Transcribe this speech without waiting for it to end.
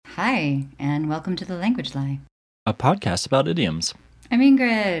Hi, and welcome to The Language Lie. A podcast about idioms. I'm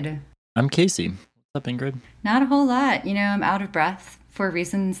Ingrid. I'm Casey. What's up, Ingrid? Not a whole lot. I'm out of breath for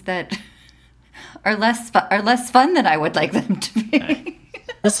reasons that are less fun than I would like them to be.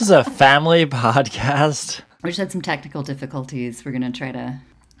 This is a family podcast. We just had some technical difficulties we're going to try to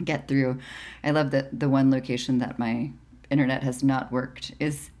get through. I love that the one location that my internet has not worked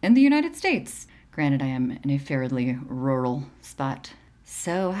is in the United States. Granted, I am in a fairly rural spot.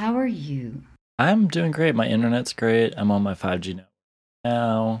 So, how are you? I'm doing great. My internet's great. I'm on my 5G network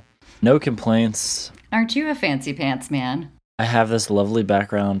now. No complaints. Aren't you a fancy pants man? I have this lovely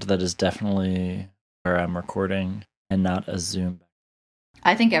background that is definitely where I'm recording and not a Zoom.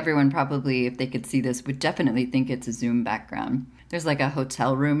 I think everyone probably, if they could see this, would definitely think it's a Zoom background. There's like a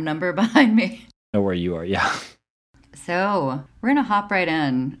hotel room number behind me. Know where you are, yeah. So, we're going to hop right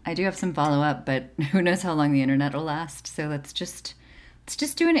in. I do have some follow-up, but who knows how long the internet will last. So let's just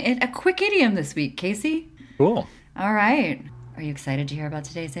do a quick idiom this week, Casey. Cool. All right. Are you excited to hear about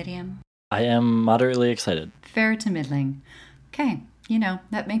today's idiom? I am moderately excited. Fair to middling. Okay,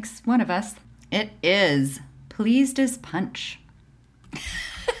 that makes one of us. It is pleased as punch.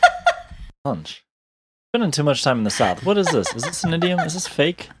 Punch. Spending too much time in the South. What is this? Is this an idiom? Is this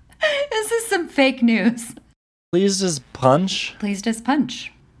fake? This is some fake news. Pleased as punch? Pleased as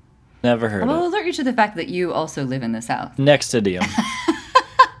punch. Never heard I'll of. alert you to the fact that you also live in the South. Next idiom.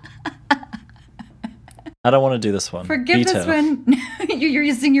 I don't want to do this one. Forgive Veto. this one. You're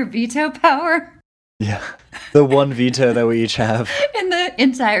using your veto power. Yeah. The one veto that we each have. In the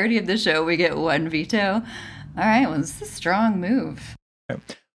entirety of the show, we get one veto. All right, well, this is a strong move.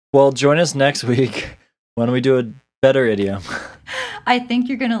 Well, join us next week when we do a better idiom. I think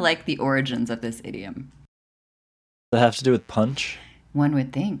you're going to like the origins of this idiom. That have to do with punch? One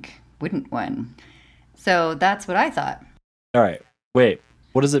would think, wouldn't one? So that's what I thought. All right. Wait.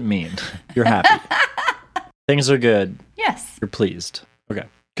 What does it mean? You're happy. Things are good. Yes. You're pleased. Okay.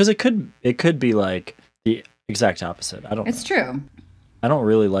 Because it could be like the exact opposite. I don't know. It's true. I don't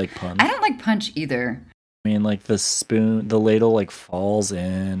really like punch. I don't like punch either. I mean, like the ladle like falls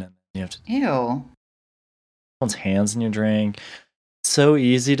in and you have to Ew. someone's hands in your drink. It's so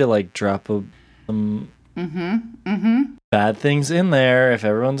easy to like drop some bad things in there if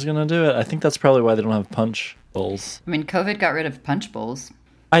everyone's gonna do it. I think that's probably why they don't have punch bowls. I mean, COVID got rid of punch bowls.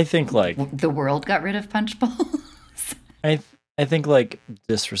 I think like The world got rid of punch bowls. I think like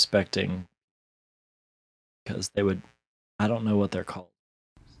disrespecting because they would, I don't know what they're called.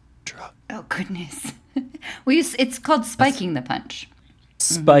 Drug. Oh, goodness. It's called spiking the punch.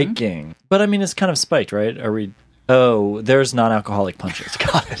 Spiking. But I mean, it's kind of spiked, right? Are we? Oh, there's non-alcoholic punches.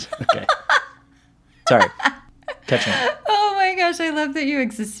 Got it. Okay. Sorry. Catching up. Oh my gosh, I love that you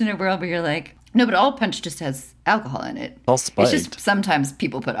exist in a world where you're like, no, but all punch just has alcohol in it. All spiked. It's just sometimes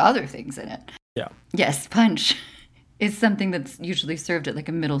people put other things in it. Yeah. Yes, punch is something that's usually served at like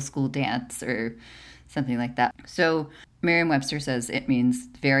a middle school dance or something like that. So Merriam-Webster says it means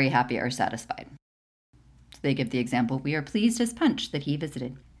very happy or satisfied. So they give the example, we are pleased as punch that he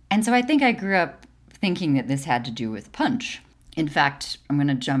visited. And so I think I grew up thinking that this had to do with punch. In fact, I'm going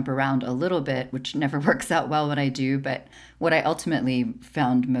to jump around a little bit, which never works out well when I do, but what I ultimately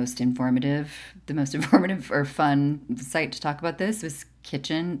found the most informative or fun site to talk about this was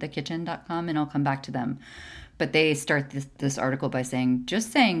thekitchen.com, and I'll come back to them. But they start this article by saying,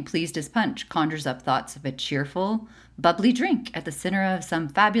 just saying pleased as punch conjures up thoughts of a cheerful, bubbly drink at the center of some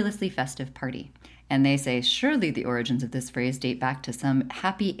fabulously festive party. And they say, surely the origins of this phrase date back to some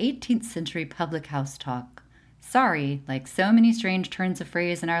happy 18th century public house talk. Sorry, like so many strange turns of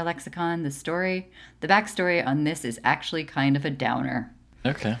phrase in our lexicon, the backstory on this is actually kind of a downer.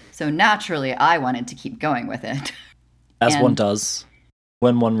 Okay. So naturally, I wanted to keep going with it. As one does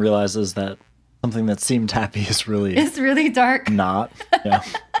when one realizes that something that seemed happy is really... It's really dark. Not. Yeah.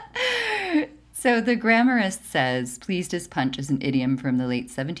 So the Grammarist says, pleased as punch is an idiom from the late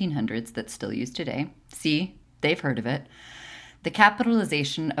 1700s that's still used today. See, they've heard of it. The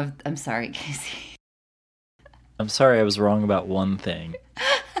capitalization of... I'm sorry, Casey. I'm sorry I was wrong about one thing.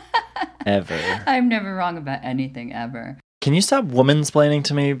 Ever. I'm never wrong about anything, ever. Can you stop womansplaining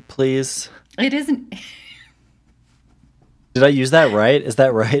to me, please? It isn't... Did I use that right? Is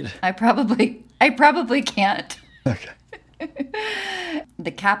that right? I probably can't. Okay.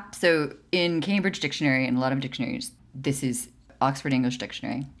 So in Cambridge Dictionary and a lot of dictionaries, this is Oxford English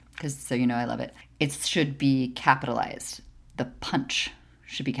Dictionary, because so you know I love it. It should be capitalized. The punch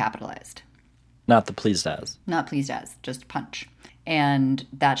should be capitalized. Not the pleased as. Not pleased as, just punch. And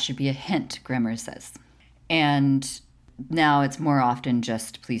that should be a hint, grammar says. And now it's more often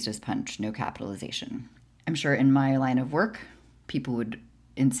just pleased as punch, no capitalization. I'm sure in my line of work, people would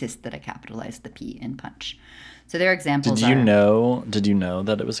insist that I capitalize the P in punch. So their examples Did you know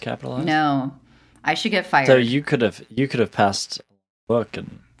that it was capitalized? No. I should get fired. So you could have passed a book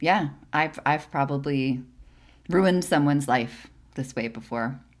and yeah, I've probably ruined someone's life this way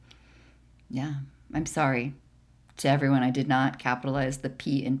before. Yeah, I'm sorry to everyone. I did not capitalize the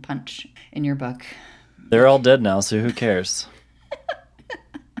P in punch in your book. They're all dead now, so who cares?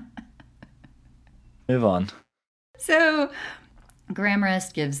 Move on. So,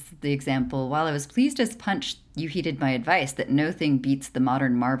 Grammarist gives the example, while I was pleased as punch, you heeded my advice that no thing beats the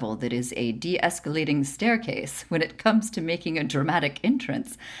modern marvel that is a de-escalating staircase when it comes to making a dramatic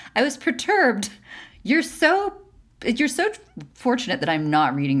entrance. I was perturbed. You're so fortunate that I'm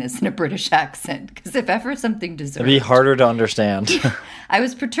not reading this in a British accent, because if ever something deserved... It'd be harder to understand. I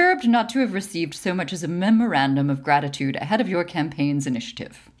was perturbed not to have received so much as a memorandum of gratitude ahead of your campaign's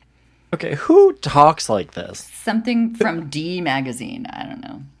initiative. Okay, who talks like this? Something from D magazine. I don't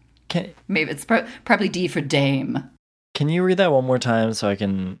know. Maybe it's probably D for Dame. Can you read that one more time so I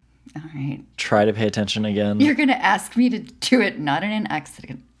can All right. try to pay attention again? You're going to ask me to do it not in an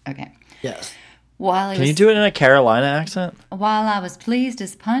accent. Okay. Yes. Can you do it in a Carolina accent? While I was pleased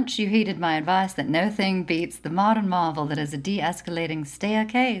as punch, you heeded my advice that no thing beats the modern marvel that is a de-escalating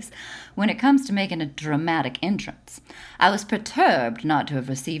staircase when it comes to making a dramatic entrance. I was perturbed not to have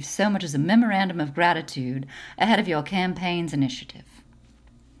received so much as a memorandum of gratitude ahead of your campaign's initiative.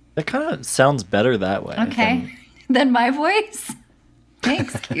 That kind of sounds better that way. Okay. Than my voice?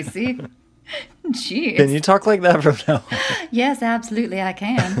 Thanks, Casey. Jeez. Can you talk like that from now on? Yes, absolutely I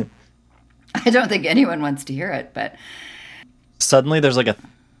can. I don't think anyone wants to hear it, but... Suddenly there's like 1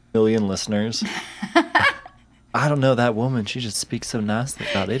 million listeners. I don't know that woman. She just speaks so nicely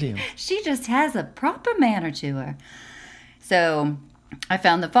about idioms. She just has a proper manner to her. So I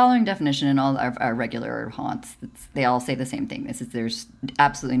found the following definition in all of our regular haunts. They all say the same thing. There's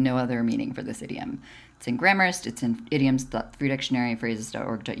absolutely no other meaning for this idiom. It's in Grammarist. It's in idioms.freedictionary,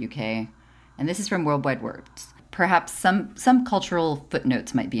 phrases.org.uk. And this is from Worldwide Words. Perhaps some cultural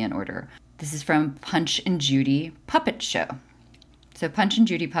footnotes might be in order. This is from Punch and Judy Puppet Show. So Punch and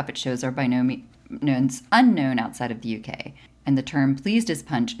Judy puppet shows are by no means unknown outside of the UK. And the term pleased as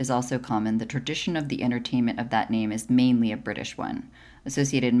punch is also common. The tradition of the entertainment of that name is mainly a British one,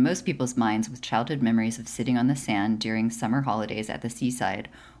 associated in most people's minds with childhood memories of sitting on the sand during summer holidays at the seaside,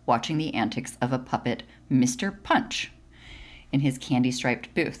 watching the antics of a puppet, Mr. Punch, in his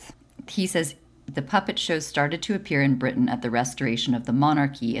candy-striped booth. He says the puppet shows started to appear in Britain at the restoration of the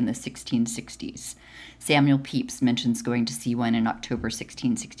monarchy in the 1660s. Samuel Pepys mentions going to see one in October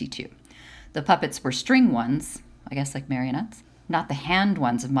 1662. The puppets were string ones, I guess like marionettes, not the hand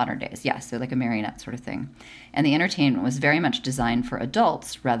ones of modern days. Yeah, so like a marionette sort of thing. And the entertainment was very much designed for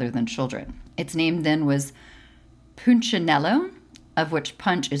adults rather than children. Its name then was Punchinello, of which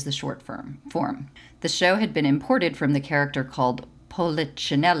punch is the short form. The show had been imported from the character called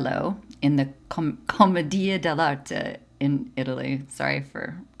Polichinello in the Commedia dell'arte in Italy. Sorry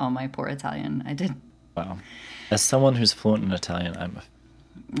for all my poor Italian. Wow. As someone who's fluent in Italian, I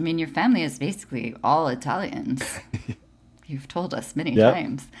mean, your family is basically all Italians. You've told us many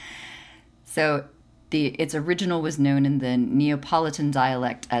times. So its original was known in the Neapolitan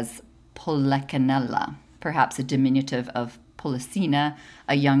dialect as Polecanella, perhaps a diminutive of Policina,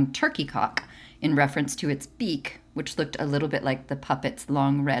 a young turkey cock, in reference to its beak, which looked a little bit like the puppet's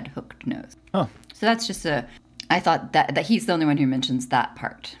long red hooked nose. Oh. So that's just I thought that he's the only one who mentions that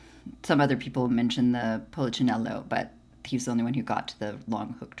part. Some other people mention the Polichinello, but he's the only one who got to the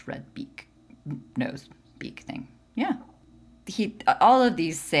long hooked red nose beak thing. Yeah. All of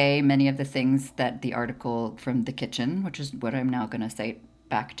these say many of the things that the article from The Kitchen, which is what I'm now going to cite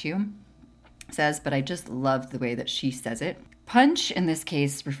back to, says, but I just love the way that she says it. Punch, in this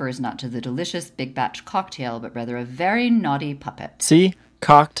case, refers not to the delicious big batch cocktail, but rather a very naughty puppet. See?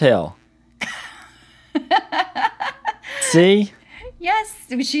 Cocktail. See? Yes,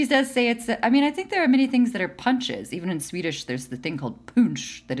 she does say it's... I think there are many things that are punches. Even in Swedish, there's the thing called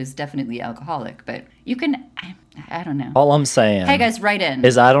punch that is definitely alcoholic. But you can... I don't know. All I'm saying... Hey, guys, write in.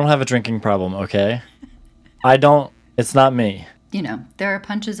 ...is I don't have a drinking problem, okay? I don't... It's not me. You know, there are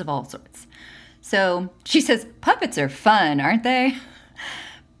punches of all sorts. So she says, puppets are fun, aren't they?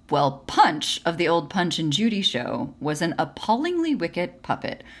 Well, Punch of the old Punch and Judy show was an appallingly wicked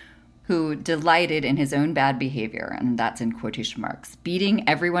puppet who delighted in his own bad behavior, and that's in quotation marks, beating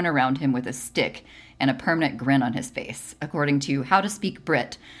everyone around him with a stick and a permanent grin on his face, according to How to Speak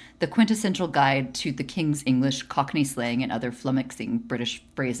Brit, the quintessential guide to the King's English, Cockney slang, and other flummoxing British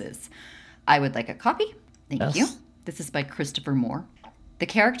phrases. I would like a copy. Thank you. This is by Christopher Moore. The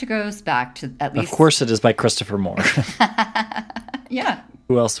character goes back to at least... Of course it is by Christopher Moore. Yeah.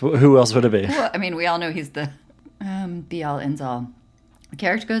 Who else would it be? Well, I mean, we all know he's the be all ends all. The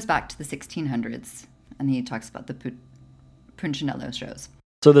character goes back to the 1600s, and he talks about the Punchinello shows.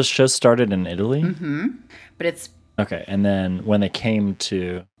 So this show started in Italy? Mm-hmm. But it's... Okay, and then when it came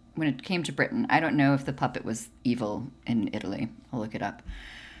to Britain, I don't know if the puppet was evil in Italy. I'll look it up.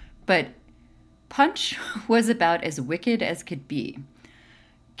 But Punch was about as wicked as could be.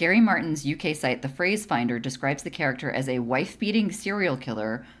 Gary Martin's UK site, The Phrase Finder, describes the character as a wife-beating serial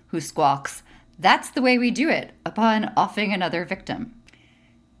killer who squawks, "That's the way we do it," upon offing another victim.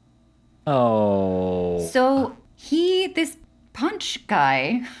 Oh. So this Punch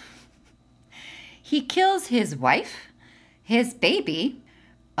guy, he kills his wife, his baby,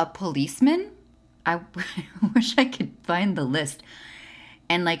 a policeman. I wish I could find the list.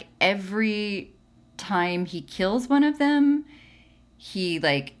 And like every time he kills one of them, he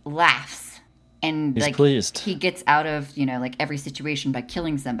like laughs and he's like pleased. He gets out of, like every situation by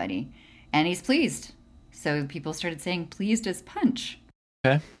killing somebody, and he's pleased. So people started saying pleased as Punch.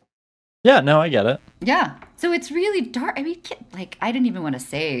 Okay. Yeah, no, I get it. Yeah. So it's really dark. I mean, like, I didn't even want to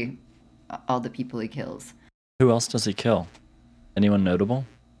say all the people he kills. Who else does he kill? Anyone notable?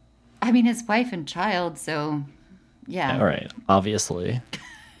 I mean, his wife and child, so yeah. All right, obviously.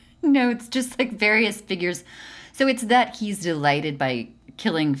 No, it's just like various figures. So it's that he's delighted by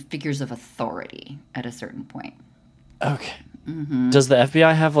killing figures of authority at a certain point. Okay. Mm-hmm. Does the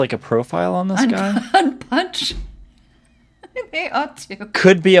FBI have like a profile on this guy? On Punch? They ought to.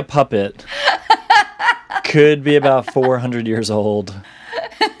 Could be a puppet. Could be about 400 years old.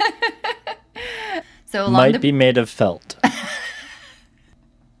 So might be made of felt.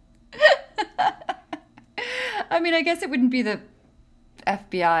 I mean, I guess it wouldn't be the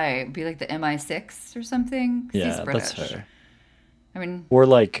FBI. It'd be like the MI6 or something. Yeah, he's British. that's fair. I mean, or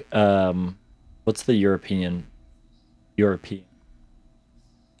like, what's the European? The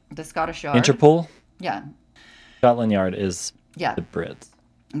Scottish Yard. Interpol? Yeah. Scotland Yard is the Brits.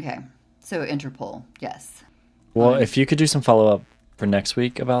 Okay. So Interpol, yes. Well, if you could do some follow-up for next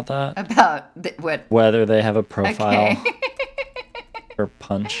week about that. About what? Whether they have a profile for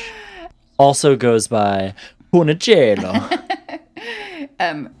Punch. Also goes by Puniciello.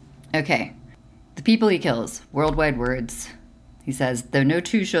 Okay. The people he kills, worldwide words. He says, though no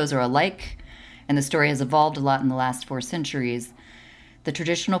two shows are alike, and the story has evolved a lot in the last 4 centuries, the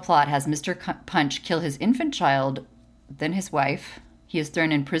traditional plot has Mr. Punch kill his infant child, then his wife. He is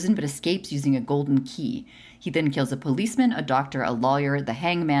thrown in prison but escapes using a golden key. He then kills a policeman, a doctor, a lawyer, the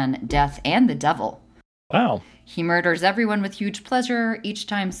hangman, death, and the devil. Wow. He murders everyone with huge pleasure, each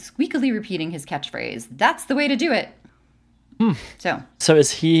time squeakily repeating his catchphrase, "That's the way to do it." So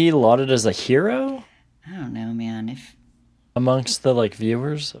is he lauded as a hero? I don't know, man. Amongst the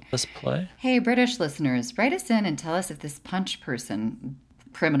viewers of this play? Hey, British listeners, write us in and tell us if this Punch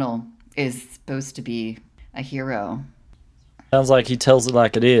criminal, is supposed to be a hero. Sounds like he tells it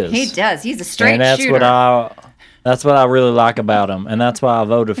like it is. He does. He's a straight and that's shooter. That's what I really like about him, and that's why I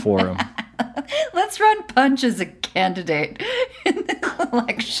voted for him. Let's run Punch as a candidate in the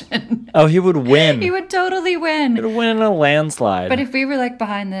election. Oh, he would win. He would totally win. He would win in a landslide. But if we were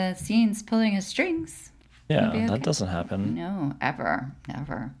behind the scenes pulling his strings. Yeah, okay. that doesn't happen. No, ever.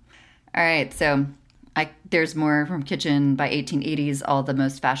 Never. All right, so there's more from Kitchen. By 1880s, all the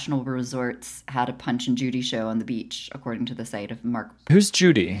most fashionable resorts had a Punch and Judy show on the beach, according to the site of Mark. Who's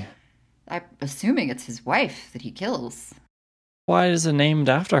Judy? I'm assuming it's his wife that he kills. Why is it named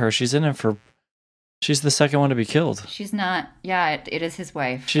after her? She's in it for... She's the second one to be killed. She's not... Yeah, it is his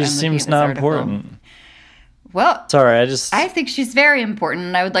wife. She seems not important. Well... Sorry, I think she's very important,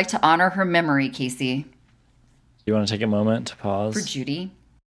 and I would like to honor her memory, Casey. You want to take a moment to pause? For Judy?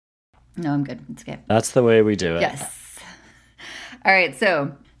 No, I'm good. It's okay. That's the way we do it. Yes. All right,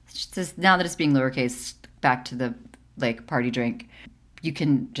 so just now that it's being lowercase, back to the party drink, you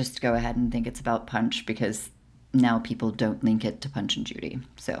can just go ahead and think it's about Punch because now people don't link it to Punch and Judy.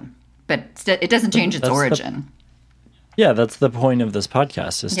 So, but it doesn't change its origin. That's the point of this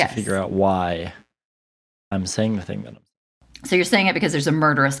podcast is to figure out why I'm saying the thing that I'm saying. So you're saying it because there's a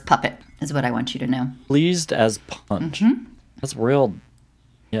murderous puppet, is what I want you to know. Pleased as Punch. Mm-hmm. That's real.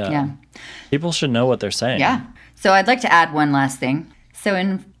 Yeah. People should know what they're saying. Yeah. So I'd like to add one last thing. So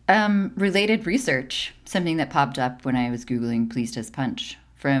in related research, something that popped up when I was Googling Pleased as Punch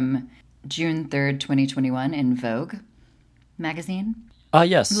from June 3rd, 2021 in Vogue magazine.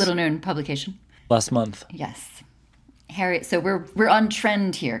 Yes. Little known publication. Last month. Yes. Harry. So we're on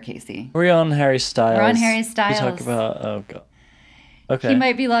trend here, Casey. We're on Harry Styles. We're on Harry Styles. We talk about... Oh, God. Okay. He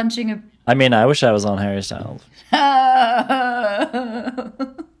might be launching a... I mean, I wish I was on Harry Styles.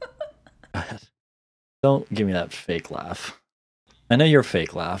 Don't give me that fake laugh. I know your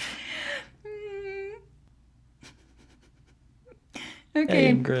fake laugh. Okay.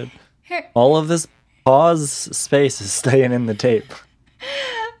 Hey, Ingrid. All of this pause space is staying in the tape.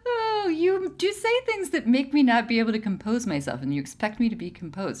 Oh, you do say things that make me not be able to compose myself, and you expect me to be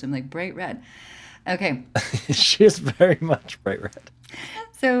composed. I'm like bright red. Okay. She is very much bright red.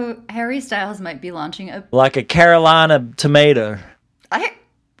 So Harry Styles might be launching a... Like a Carolina tomato.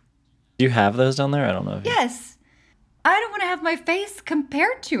 Do you have those down there? I don't know. Yes. I don't want to have my face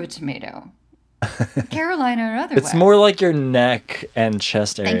compared to a tomato. Carolina or otherwise. It's more like your neck and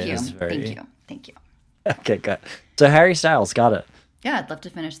chest area. Thank you. Okay, good. So Harry Styles, got it. Yeah, I'd love to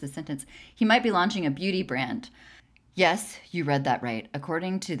finish this sentence. He might be launching a beauty brand. Yes, you read that right.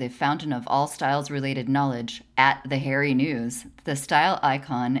 According to the fountain of all styles-related knowledge at the Harry News, the style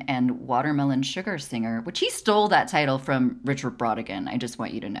icon and watermelon sugar singer, which he stole that title from Richard Brautigan, I just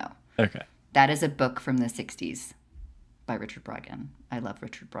want you to know. Okay. That is a book from the 60s by Richard Brautigan. I love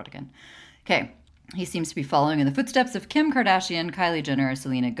Richard Brautigan. Okay. He seems to be following in the footsteps of Kim Kardashian, Kylie Jenner,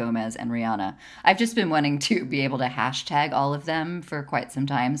 Selena Gomez, and Rihanna. I've just been wanting to be able to hashtag all of them for quite some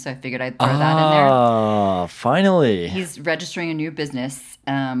time, so I figured I'd throw that in there. Ah, finally. He's registering a new business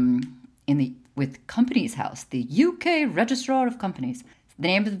with Companies House, the UK Registrar of Companies. The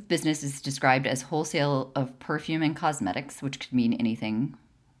name of the business is described as wholesale of perfume and cosmetics, which could mean anything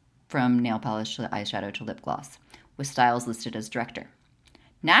from nail polish to eyeshadow to lip gloss, with Styles listed as director.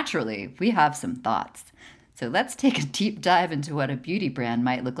 Naturally, we have some thoughts. So let's take a deep dive into what a beauty brand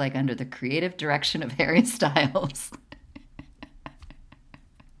might look like under the creative direction of Harry Styles.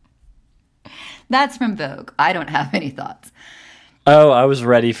 That's from Vogue. I don't have any thoughts. Oh, I was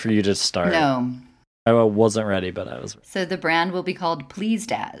ready for you to start. No. I wasn't ready, but I was ready. So the brand will be called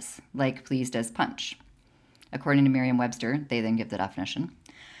Pleased As, like Pleased As Punch. According to Merriam-Webster, they then give the definition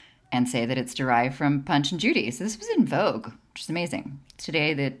and say that it's derived from Punch and Judy. So this was in Vogue, which is amazing.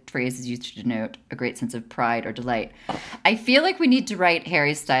 Today, the phrase is used to denote a great sense of pride or delight. I feel like we need to write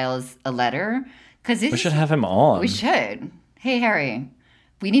Harry Styles a letter. We should have him on. We should. Hey, Harry,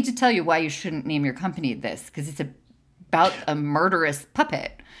 we need to tell you why you shouldn't name your company this, because it's about a murderous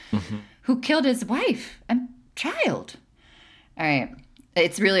puppet who killed his wife and child. All right.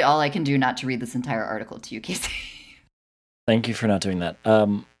 It's really all I can do not to read this entire article to you, Casey. Thank you for not doing that.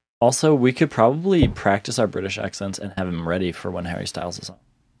 Also, we could probably practice our British accents and have him ready for when Harry Styles is on.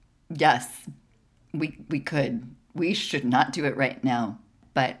 Yes, we could. We should not do it right now,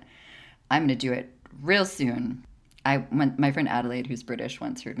 but I'm going to do it real soon. My friend Adelaide, who's British,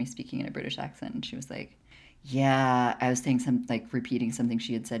 once heard me speaking in a British accent, and she was like, yeah, I was saying repeating something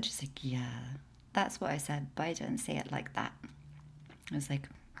she had said. She's like, yeah, that's what I said, but I didn't say it like that. I was like,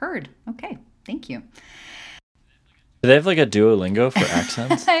 heard. Okay, thank you. Do they have like a Duolingo for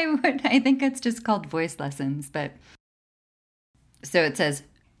accents? I think it's just called voice lessons, but so it says,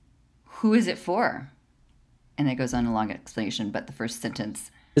 who is it for? And it goes on a long explanation, but the first sentence.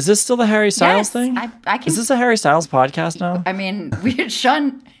 Is this still the Harry Styles thing? I can, is this a Harry Styles podcast now? I mean,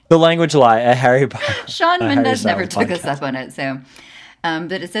 Sean... The language lie, a Harry... Sean Mendes never took us up on it, so...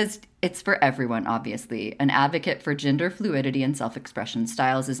 but it says it's for everyone, obviously. An advocate for gender fluidity and self-expression,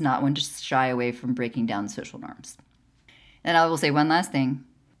 Styles is not one to shy away from breaking down social norms. And I will say one last thing.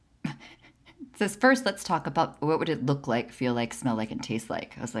 It says, first, let's talk about what would it look like, feel like, smell like, and taste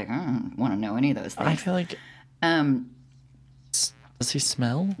like. I was like, I don't want to know any of those things. I feel like... does he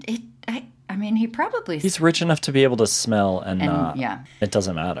smell? I mean, he probably... He's rich enough to be able to smell and not. Yeah. It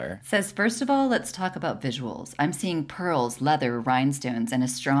doesn't matter. It says, first of all, let's talk about visuals. I'm seeing pearls, leather, rhinestones, and a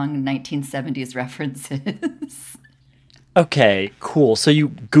strong 1970s references. Okay, cool. So you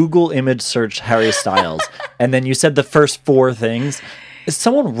Google image search Harry Styles, and then you said the first four things. Is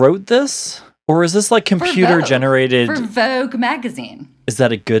someone wrote this? Or is this like computer generated? For Vogue magazine. Is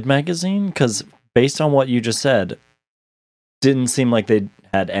that a good magazine? Because based on what you just said, didn't seem like they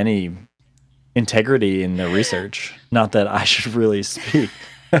had any integrity in their research. Not that I should really speak.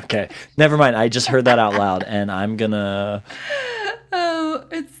 Okay, never mind. I just heard that out loud, and I'm gonna... Oh,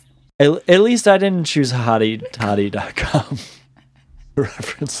 it's... At least I didn't choose hottie.com to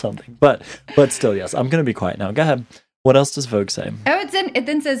reference something. But still, yes. I'm gonna be quiet now. Go ahead. What else does Vogue say? Oh, it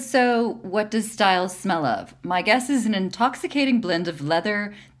then says, so what does Styles smell of? My guess is an intoxicating blend of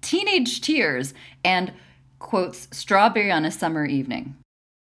leather, teenage tears, and, quotes, strawberry on a summer evening.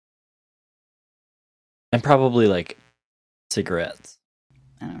 And probably, like, cigarettes.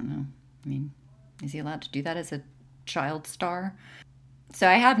 I don't know. I mean, is he allowed to do that as a child star? So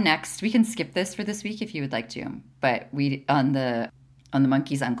I have next. We can skip this for this week if you would like to. But we on the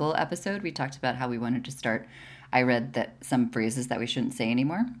Monkey's Uncle episode, we talked about how we wanted to start. I read that some phrases that we shouldn't say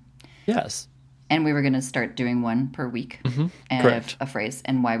anymore. Yes. And we were going to start doing one per week and Correct. a phrase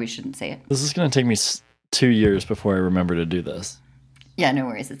and why we shouldn't say it. This is going to take me 2 years before I remember to do this. Yeah, no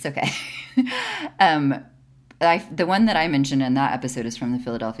worries. It's okay. The one that I mentioned in that episode is from the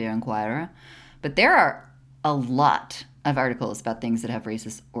Philadelphia Inquirer, but there are a lot of articles about things that have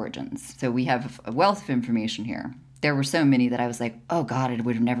racist origins. So we have a wealth of information here. There were so many that I was like, oh God, I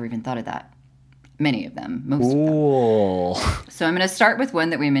would have never even thought of that. Many of them, most of them. Cool. So I'm going to start with one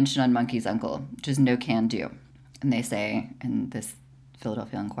that we mentioned on Monkey's Uncle, which is no can do. And they say in this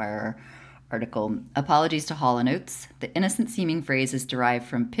Philadelphia Inquirer article, apologies to Hall and Oates. The innocent-seeming phrase is derived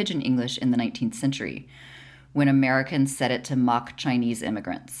from Pidgin English in the 19th century, when Americans said it to mock Chinese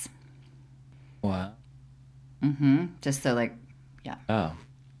immigrants. Wow. Just so yeah. Oh.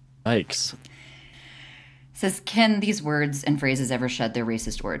 Yikes. Says, can these words and phrases ever shed their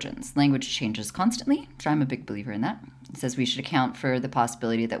racist origins? Language changes constantly, so I'm a big believer in that. It says we should account for the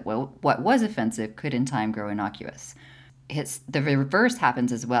possibility that what was offensive could in time grow innocuous. The reverse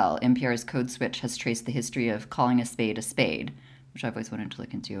happens as well. NPR's Code Switch has traced the history of calling a spade, which I've always wanted to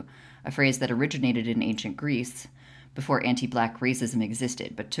look into, a phrase that originated in ancient Greece before anti-black racism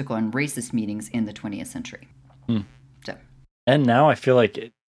existed, but took on racist meanings in the 20th century. So, and now I feel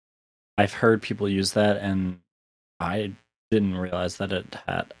like I've heard people use that, and I didn't realize that it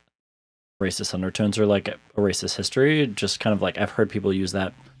had racist undertones or like a racist history. Just kind of like I've heard people use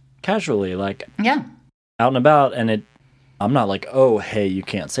that casually, like yeah, out and about, and I'm not like, oh, hey, you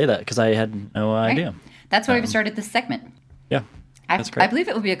can't say that, because I had no idea. Right. That's why we started this segment. Yeah, that's great. I believe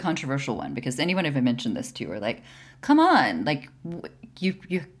it will be a controversial one because anyone I've mentioned this to are like, come on, like you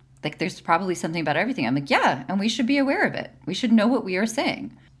like there's probably something about everything. I'm like, yeah, and we should be aware of it. We should know what we are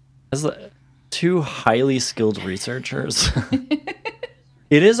saying. As two highly skilled researchers,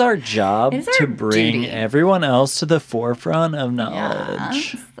 it is our job to bring duty. Everyone else to the forefront of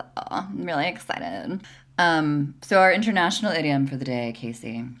knowledge. Yeah, so I'm really excited. So our international idiom for the day,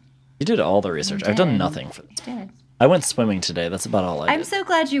 Casey. You did all the research. I've done nothing for this. I did. I went swimming today. That's about all I did. I'm so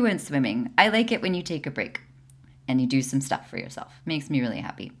glad you went swimming. I like it when you take a break and you do some stuff for yourself. Makes me really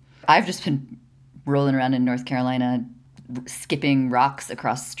happy. I've just been rolling around in North Carolina, skipping rocks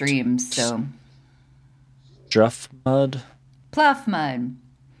across streams, so... Druff mud? Pluff mud.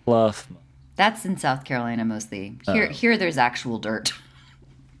 Pluff mud. That's in South Carolina mostly. Here there's actual dirt.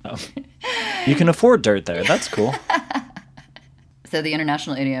 Oh. You can afford dirt there. That's cool. So the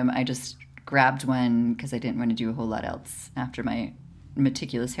international idiom, I just grabbed one because I didn't want to do a whole lot else after my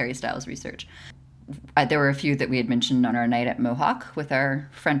meticulous Harry Styles research. There were a few that we had mentioned on our night at Mohawk with our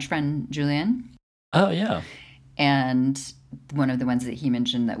French friend Julien. Oh, yeah. And one of the ones that he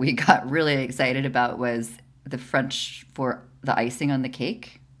mentioned that we got really excited about was the French for the icing on the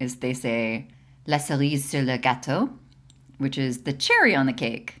cake. Is they say la cerise sur le gâteau, which is the cherry on the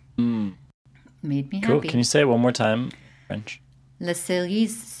cake. Made me happy. Cool. Can you say it one more time, French? La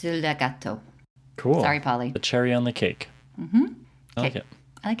cerise sur le gâteau. Cool. Sorry, Polly. The cherry on the cake. I like it.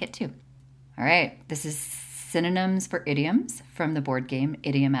 I like it too. All right. This is Synonyms for Idioms from the board game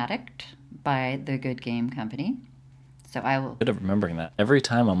Idiomatic by the Good Game Company. So I will... Good at remembering that. Every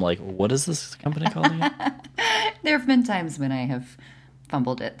time I'm like, what is this company called again? There have been times when I have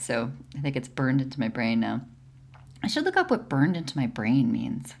fumbled it, so I think it's burned into my brain now. I should look up what burned into my brain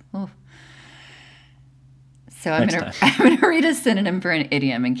means. Oh. So I'm going to read a synonym for an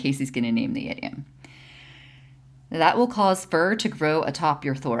idiom in case he's going to name the idiom. That will cause fur to grow atop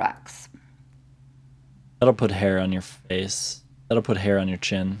your thorax. That'll put hair on your face. That'll put hair on your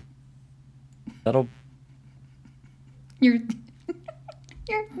chin. That'll... Your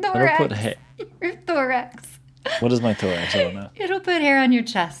thorax. That'll put hair... Your thorax. What is my thorax? I don't know. It'll put hair on your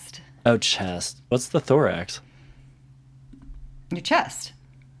chest. Oh, chest. What's the thorax? Your chest.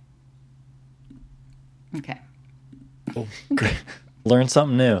 Okay. Oh, great. Learn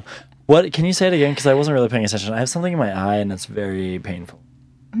something new. What? Can you say it again? Because I wasn't really paying attention. I have something in my eye and it's very painful.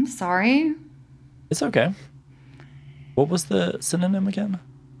 I'm sorry. It's okay. What was the synonym again?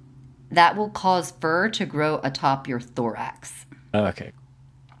 That will cause fur to grow atop your thorax. Oh, okay.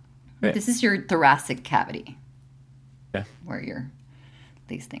 Great. This is your thoracic cavity. Okay. Where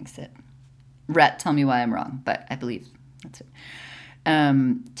these things sit. Rhett, tell me why I'm wrong, but I believe that's it.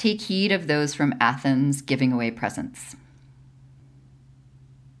 Take heed of those from Athens giving away presents.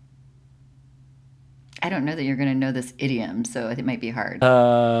 I don't know that you're going to know this idiom, so it might be hard.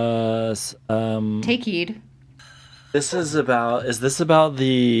 Take heed. Is this about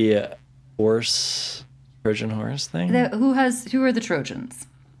the horse, Trojan horse thing? Who are the Trojans?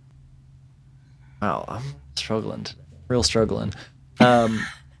 Wow, I'm struggling today. Real struggling. I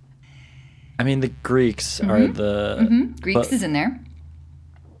mean, the Greeks are the... Greeks is in there.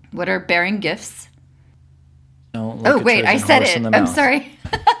 What are bearing gifts? Don't Oh, look a wait, I Trojan said horse in it. the I'm mouth. sorry.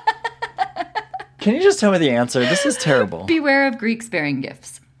 Can you just tell me the answer? This is terrible. Beware of Greeks bearing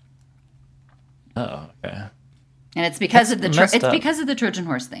gifts. Oh, okay. And it's because That's of messed it's up. because of the Trojan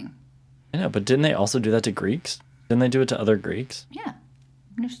horse thing. I know, but didn't they also do that to Greeks? Didn't they do it to other Greeks? Yeah.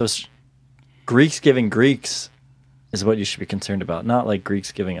 So Greeks giving Greeks is what you should be concerned about, not like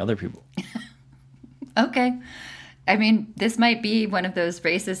Greeks giving other people. Okay. I mean, this might be one of those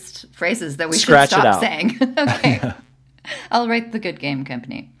racist phrases that we Scratch should it stop out. saying. Okay. I'll write the Good Game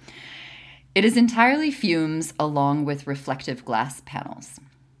Company. It is entirely fumes along with reflective glass panels.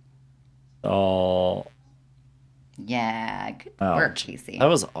 Oh, Yeah, good work, ouch. Casey. That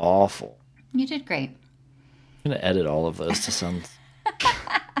was awful. You did great. I'm going to edit all of those to some...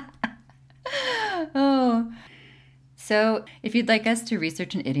 Oh. So, if you'd like us to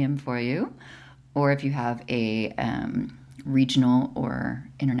research an idiom for you, or if you have a regional or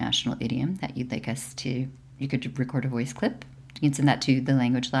international idiom that you'd like us to, you could record a voice clip. You can send that to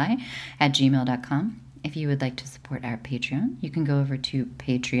thelanguagelie@gmail.com. If you would like to support our Patreon, you can go over to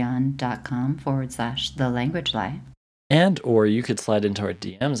patreon.com/thelanguagelie. And or you could slide into our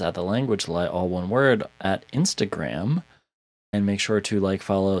DMs at The Language Lie, all one word, at Instagram. And make sure to like,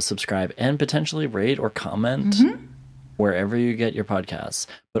 follow, subscribe, and potentially rate or comment wherever you get your podcasts.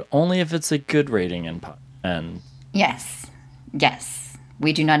 But only if it's a good rating and Yes. Yes.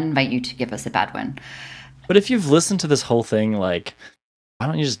 We do not invite you to give us a bad one. But if you've listened to this whole thing, like, why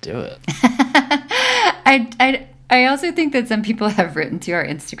don't you just do it? I also think that some people have written to our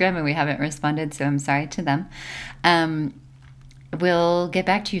Instagram and we haven't responded, so I'm sorry to them. We'll get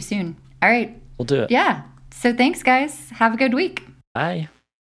back to you soon. All right. We'll do it. Yeah. So thanks, guys. Have a good week. Bye.